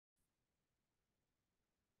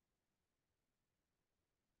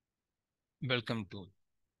Welcome to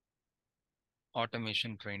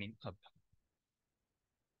Automation Training Hub.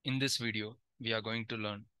 In this video, we are going to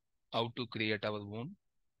learn how to create our own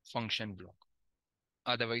function block.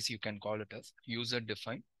 Otherwise, you can call it as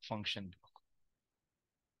user-defined function block.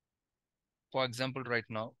 For example, right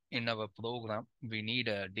now in our program, we need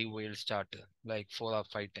a DOL starter like 4 or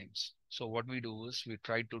 5 times. So what we do is we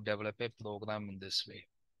try to develop a program in this way.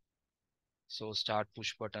 So start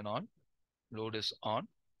push button on, load is on.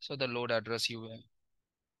 So the load address we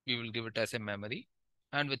will give it as a memory,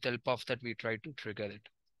 and with help of that we try to trigger it.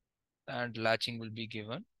 And latching will be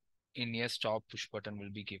given. In a stop push button will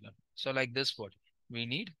be given. So like this, what we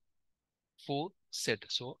need 4 set.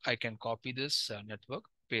 So I can copy this network,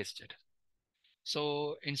 paste it.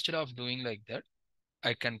 So instead of doing like that,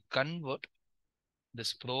 I can convert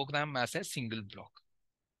this program as a single block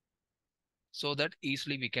so that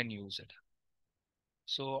easily we can use it.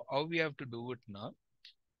 So how we have to do it now?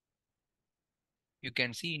 You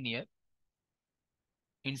can see in here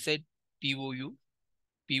inside POU.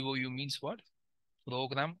 POU means what?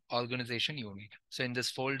 Program Organization Unit. So in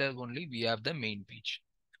this folder only we have the main page.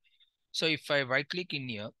 So if I right click in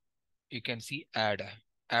here, you can see add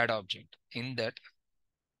object. In that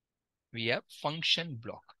we have function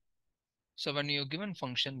block. So when you're given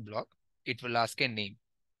function block, it will ask a name.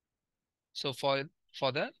 So for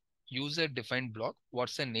the user defined block,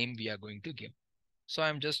 what's the name we are going to give? So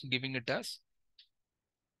I'm just giving it as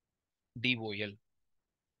DOL.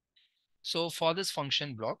 So for this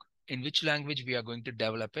function block, in which language we are going to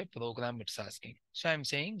develop a program, it's asking. So I'm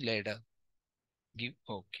saying later, give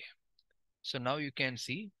OK. So now you can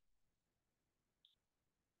see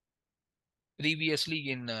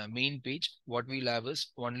previously in main page, what we'll have is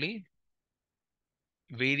only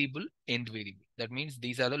variable end variable. That means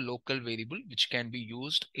these are the local variable which can be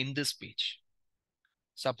used in this page.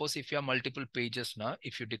 Suppose if you have multiple pages now,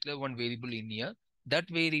 if you declare one variable in here, that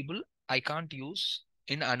variable I can't use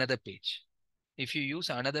in another page. If you use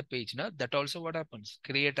another page now, that also what happens?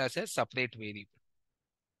 Create as a separate variable.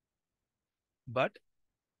 But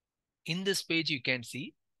in this page, you can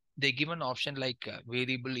see they give an option like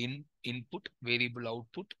variable input, variable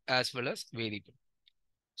output, as well as variable.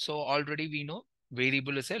 So already we know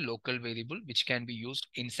variable is a local variable which can be used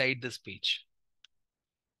inside this page.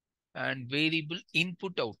 And variable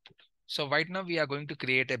input output. So right now we are going to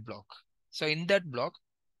create a block. So in that block,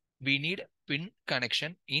 we need pin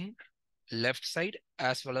connection in left side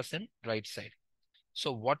as well as in right side.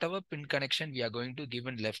 So whatever pin connection we are going to give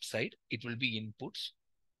in left side, it will be inputs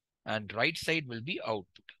and right side will be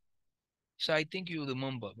output. So I think you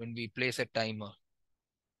remember when we place a timer,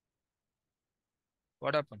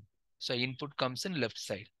 what happened? So input comes in left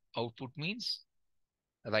side, output means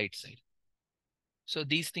right side. So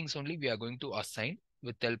these things only we are going to assign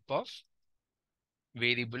with help of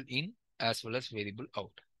variable in as well as variable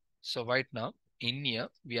out. So right now in here,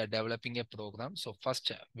 we are developing a program. So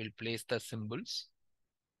first we'll place the symbols.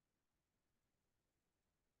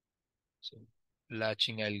 So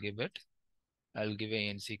latching, I'll give a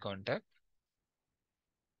ANC contact.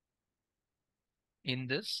 In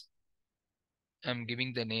this, I'm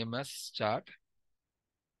giving the name as start,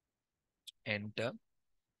 enter.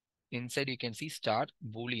 Inside you can see start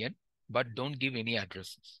Boolean, but don't give any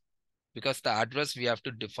addresses because the address we have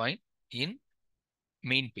to define in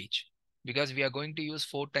main page because we are going to use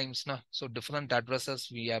 4 times now. So different addresses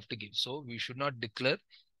we have to give. So we should not declare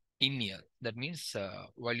in here. That means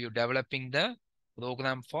while you're developing the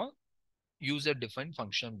program for user defined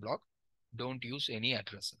function block, don't use any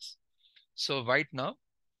addresses. So right now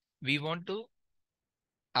we want to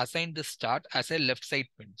assign the start as a left side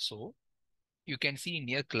pin. So you can see in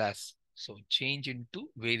your class. So change into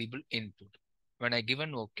variable input. When I give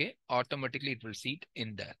an OK, automatically it will see it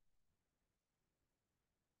in there.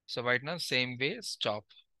 So right now, same way, stop.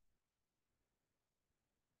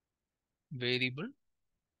 Variable.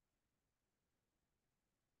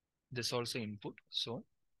 This also input. So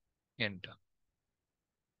enter.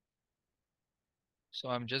 So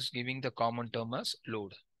I'm just giving the common term as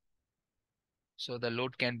load. So the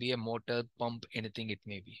load can be a motor, pump, anything it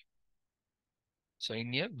may be. So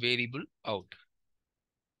in here, variable out.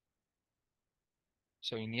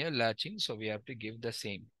 So in here, latching. So we have to give the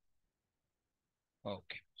same.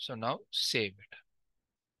 Okay. So now save it.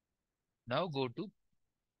 Now go to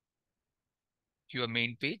your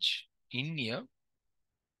main page. In here,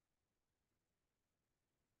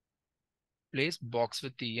 place box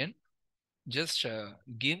with EN. Just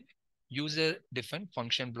give user defined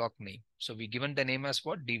function block name. So we given the name as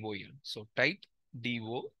what? DOL. So type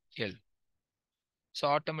DOL. So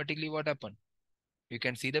automatically what happened? You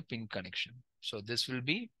can see the pin connection. So this will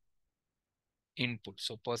be input.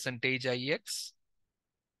 So percentage IX,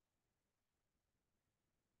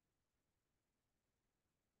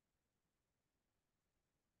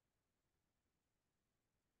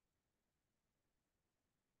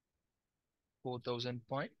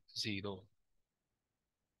 $4,000.0.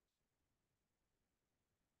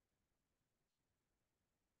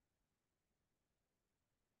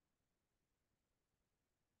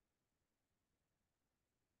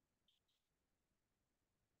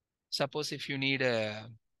 Suppose if you need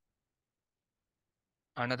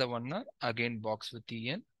another one, again box with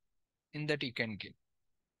EN, in that you can give.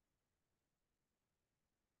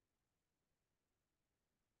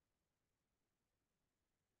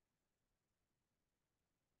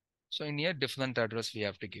 So in here, different address we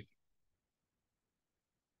have to give.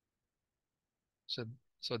 So,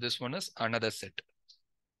 so this one is another set.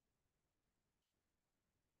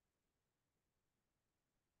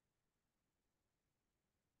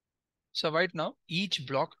 So right now, each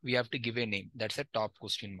block we have to give a name. That's a top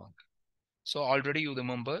question mark. So already you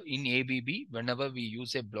remember in ABB, whenever we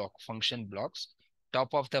use a block, function blocks,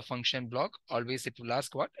 top of the function block, always it will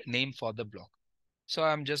ask what? Name for the block. So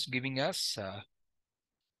I'm just giving us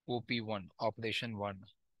OP1, operation 1.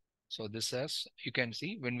 So this as you can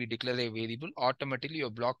see, when we declare a variable, automatically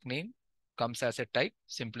your block name comes as a type,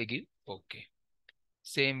 simply give OK.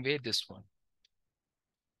 Same way this one,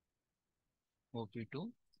 OP2,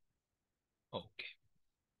 OK.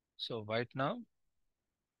 So right now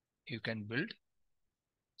you can build.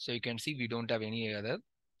 So you can see we don't have any error.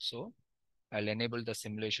 So I'll enable the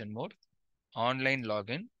simulation mode, online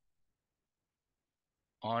login,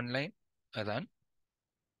 online run.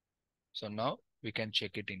 So now we can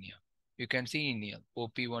check it in here. You can see in here,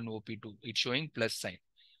 OP1, OP2, it's showing plus sign.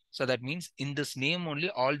 So that means in this name only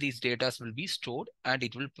all these data will be stored and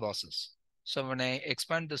it will process. So when I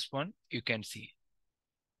expand this one, you can see.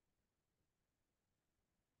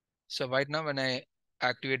 So right now when I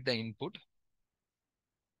activate the input,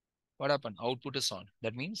 what happened? Output is on.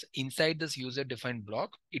 That means inside this user defined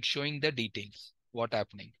block, it's showing the details, what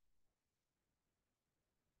happening.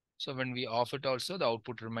 So when we off it also, the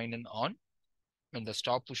output remain in on. When the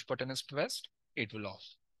stop push button is pressed, it will off.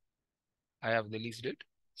 I have released it.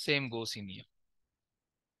 Same goes in here.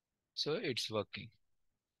 So it's working.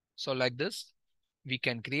 So like this, we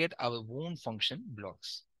can create our own function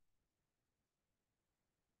blocks.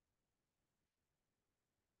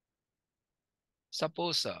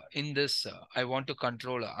 Suppose in this, I want to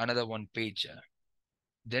control another one page.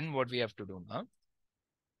 Then what we have to do now?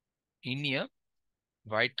 In here,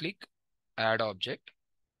 right click, add object.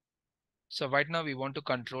 So right now we want to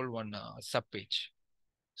control one sub page.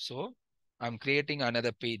 So I'm creating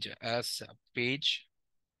another page as page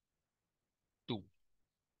 2.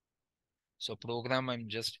 So program, I'm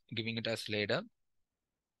just giving it as later.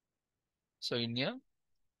 So in here,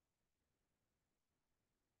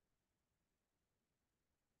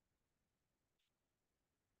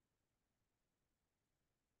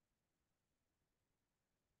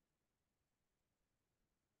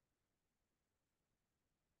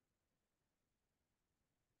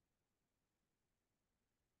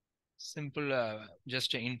 simple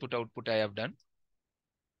just input output I have done.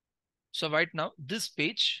 So right now this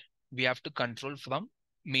page we have to control from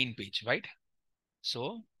main page, right?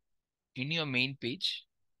 So in your main page,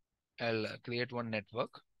 I'll create one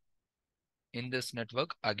network. In this network,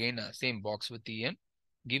 again, same box with EN,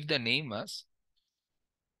 give the name as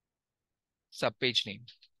subpage name,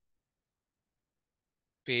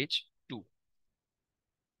 page 2.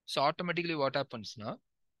 So automatically what happens now,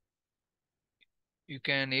 you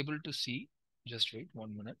can able to see, just wait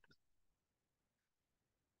 1 minute.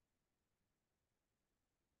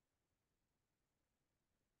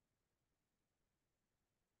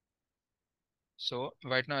 So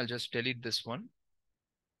right now I'll just delete this one.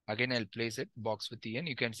 Again, I'll place it box with EN.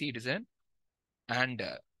 You can see it is an and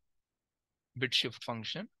bit shift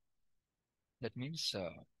function. That means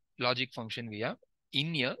logic function we have.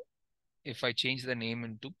 In here, if I change the name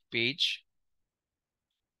into page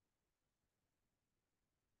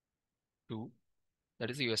 2, that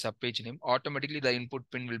is your subpage name, automatically the input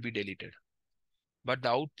pin will be deleted. But the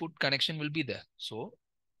output connection will be there. So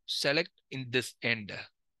select in this end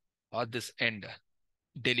or this end,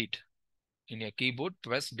 delete. In your keyboard,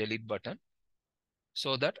 press delete button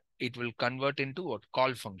so that it will convert into what?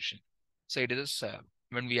 Call function. So it is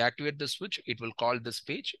when we activate the switch, it will call this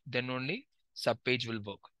page, then only subpage will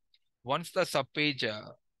work. Once the subpage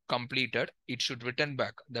completed, it should return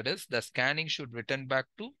back. That is, the scanning should return back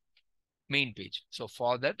to main page. So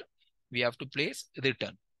for that, we have to place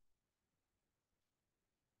return.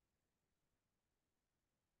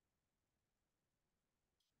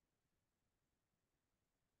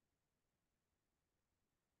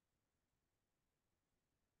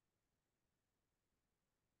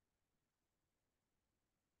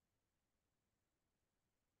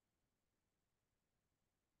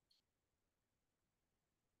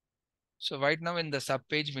 So right now in the sub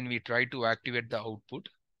page, when we try to activate the output,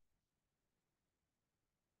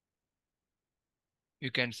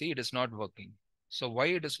 you can see it is not working. So why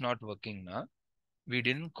it is not working now? We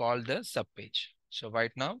didn't call the sub page. So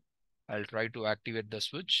right now I'll try to activate the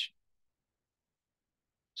switch.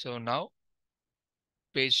 So now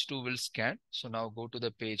page 2 will scan. So now go to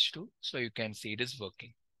the page 2. So you can see it is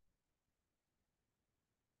working.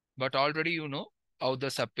 But already you know how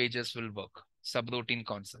the sub pages will work. Subroutine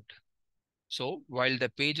concept. So while the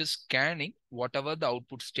page is scanning, whatever the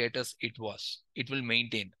output status it was, it will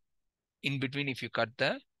maintain. In between, if you cut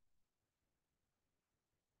the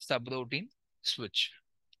subroutine switch.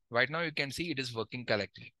 Right now you can see it is working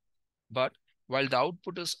correctly. But while the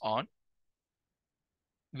output is on,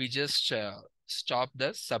 we just stop the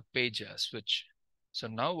subpage switch. So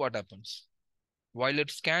now what happens? While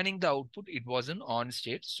it's scanning the output, it was in on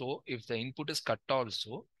state. So if the input is cut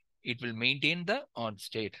also, it will maintain the on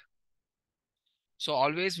state. So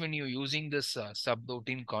always when you're using this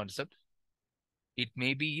subroutine concept, it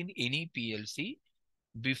may be in any PLC.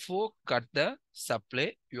 Before cut the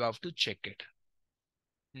supply, you have to check it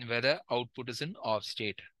whether output is in off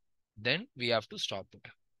state. Then we have to stop it.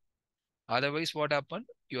 Otherwise, what happened?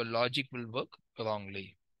 Your logic will work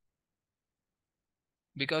wrongly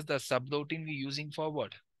because the subroutine we're using for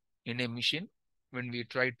what? In a machine, when we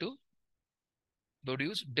try to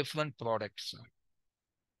produce different products.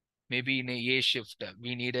 Maybe in a shift,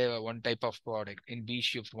 we need a one type of product. In B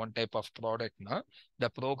shift, one type of product. Now, the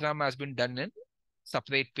program has been done in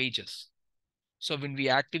separate pages. So when we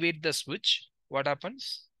activate the switch, what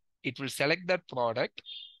happens? It will select that product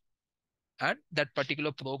and that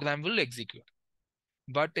particular program will execute.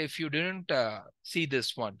 But if you didn't see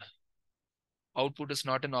this one, output is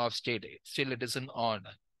not in off state, still it is in on.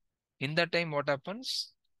 In that time, what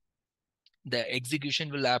happens? The execution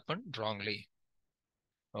will happen wrongly.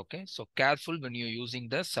 Okay, so careful when you're using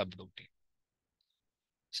the subroutine.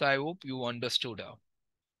 So I hope you understood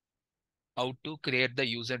how to create the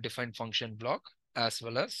user-defined function block as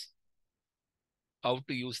well as how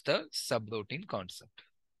to use the subroutine concept.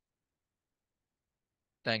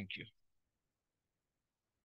 Thank you.